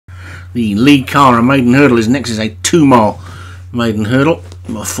The lead Cara maiden hurdle is next. Is a 2-mile maiden hurdle.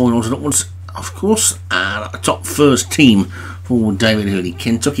 4 knotted upwards, of course. And at the top, first team for David Hurley.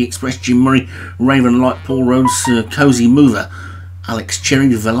 Kentucky Express, Jim Murray, Raven Light, Paul Rhodes, Cozy Mover, Alex Cherry,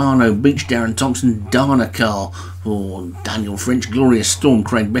 Villano Beach, Darren Thompson, Dana Carl for Daniel French, Glorious Storm,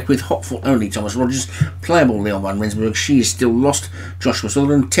 Craig Beckwith, Hotfoot Only, Thomas Rogers, Playable Leon Van Rensburg, She Is Still Lost, Joshua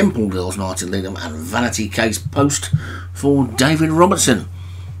Sutherland, Temple Girls, Martin Leadham, and Vanity Case Post for David Robertson.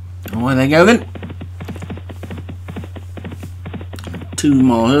 Away they go then.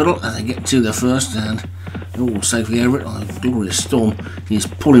 2-mile hurdle as they get to the first, and all safely over it. Glorious Storm is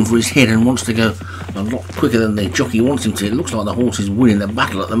pulling for his head and wants to go a lot quicker than the jockey wants him to. It looks like the horse is winning the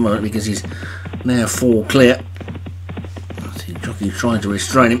battle at the moment because he's now 4 clear. The jockey's trying to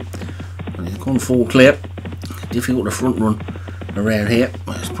restrain him, and he's gone 4 clear. Difficult to front run around here.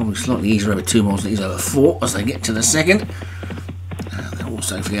 Well, it's probably slightly easier over 2 miles than it is over 4 as they get to the second. And they're all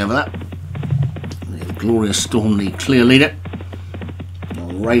safely over that. The Glorious Storm, the clear leader.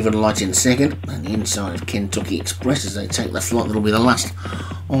 Raven Light in second, and the inside of Kentucky Express as they take the flight. That'll be the last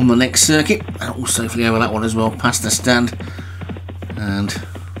on the next circuit, and all safely over that one as well, past the stand and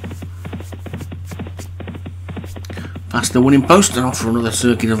past the winning post, and off for another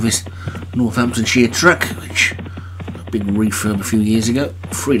circuit of this Northamptonshire track, which a big refurb a few years ago.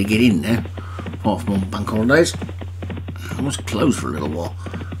 Free to get in now, apart from on bank holidays. It was closed for a little while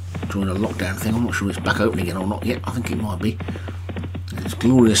during a lockdown thing. I'm not sure it's back open again or not yet. I think it might be. There's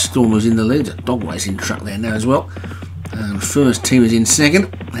Glorious Storm was in the lead. A dog racing track there now as well. And first team is in second.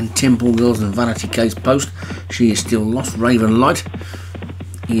 Then Temple Girls and Vanity Case Post. She Is Still Lost. Raven Light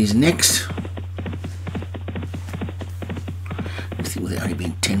is next. I think with it only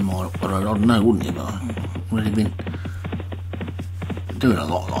been 10 mile up the road, I don't know, wouldn't it? But I've really been doing a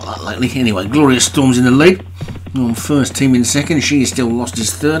lot like that lately. Anyway, Glorious Storm's in the lead. On first team in second. She Is Still Lost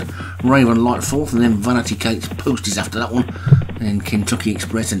is third. Raven Light fourth, and then Vanity Case Post is after that one. Then Kentucky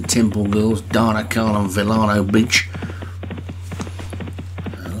Express and Temple Girls, Dana Carl and Villano Beach.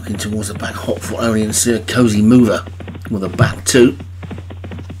 Looking towards the back, Hotfoot Only and Sir Cozy Mover with a back 2.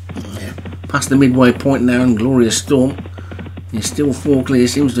 Yeah. Past the midway point now, and Glorious Storm is still 4 clear.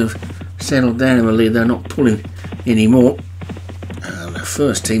 Seems to have settled down in the lead. They're not pulling anymore. And the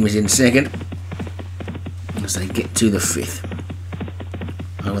first team is in second as they get to the 5th.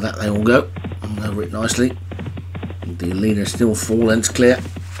 Over that they all go, and over it nicely. The leader is still 4 lengths clear.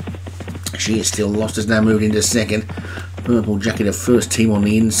 She Is Still Lost, has now moved into second. Purple jacket of first team on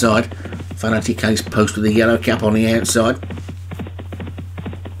the inside. Vanity Case Post with the yellow cap on the outside.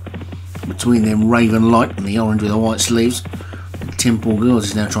 Between them, Raven Light and the orange with the white sleeves. And Temple Girls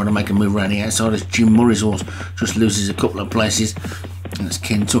is now trying to make a move around the outside as Jim Murray's horse just loses a couple of places. And that's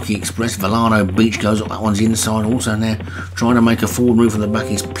Kentucky Express. Villano Beach goes up, that one's inside. Also now trying to make a forward move from the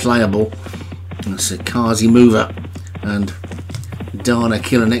back is Playable. And that's a Cozy Mover. And Dana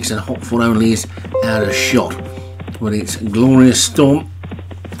Killer next, and Hotfoot Only is out of shot. But it's Glorious Storm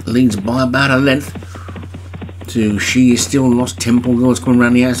leads by about a length to She Is Still Lost. Temple Girls coming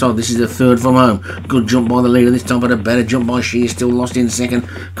around the outside. This is the third from home. Good jump by the leader this time, but a better jump by She Is Still Lost in second.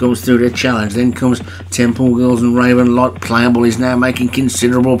 Comes through the challenge. Then comes Temple Girls and Raven Light. Playable is now making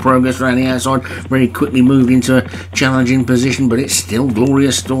considerable progress around the outside. Very quickly moved into a challenging position, but it's still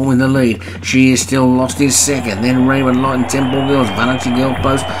Glorious Storm in the lead. She Is Still Lost in second. Then Raven Light and Temple Girls. Vanity Girl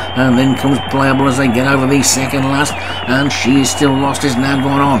Post. And then comes Playable as they get over the second last. And She Is Still Lost is now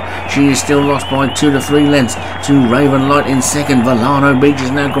gone on. She Is Still Lost by 2 to 3 lengths. To Raven Light in second. Villano Beach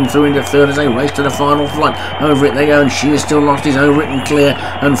has now come through into third as they race to the final flight. Over it they go, and She Is Still Lost is over it and clear,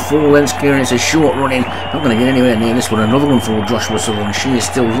 and 4 lengths clear. It's a short running. Not going to get anywhere near this one. Another one for Joshua Sutherland. She Is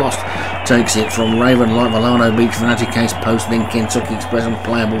Still Lost takes it from Raven Light, Villano Beach, Vanity Case Post, then Kentucky Express and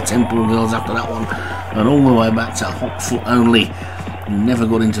Playable Temple Girls after that one, and all the way back to Hotfoot Only, who never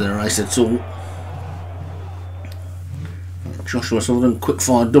got into the race at all. Joshua Sutherland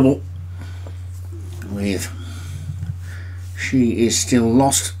quick-fire double with She Is Still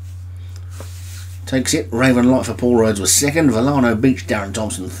Lost. Takes it. Raven Light for Paul Rhodes was second. Villano Beach, Darren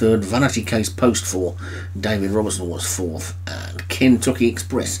Thompson third. Vanity Case Post 4. David Robertson was 4th. And Kentucky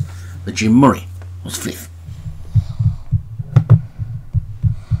Express, the Jim Murray, was 5th.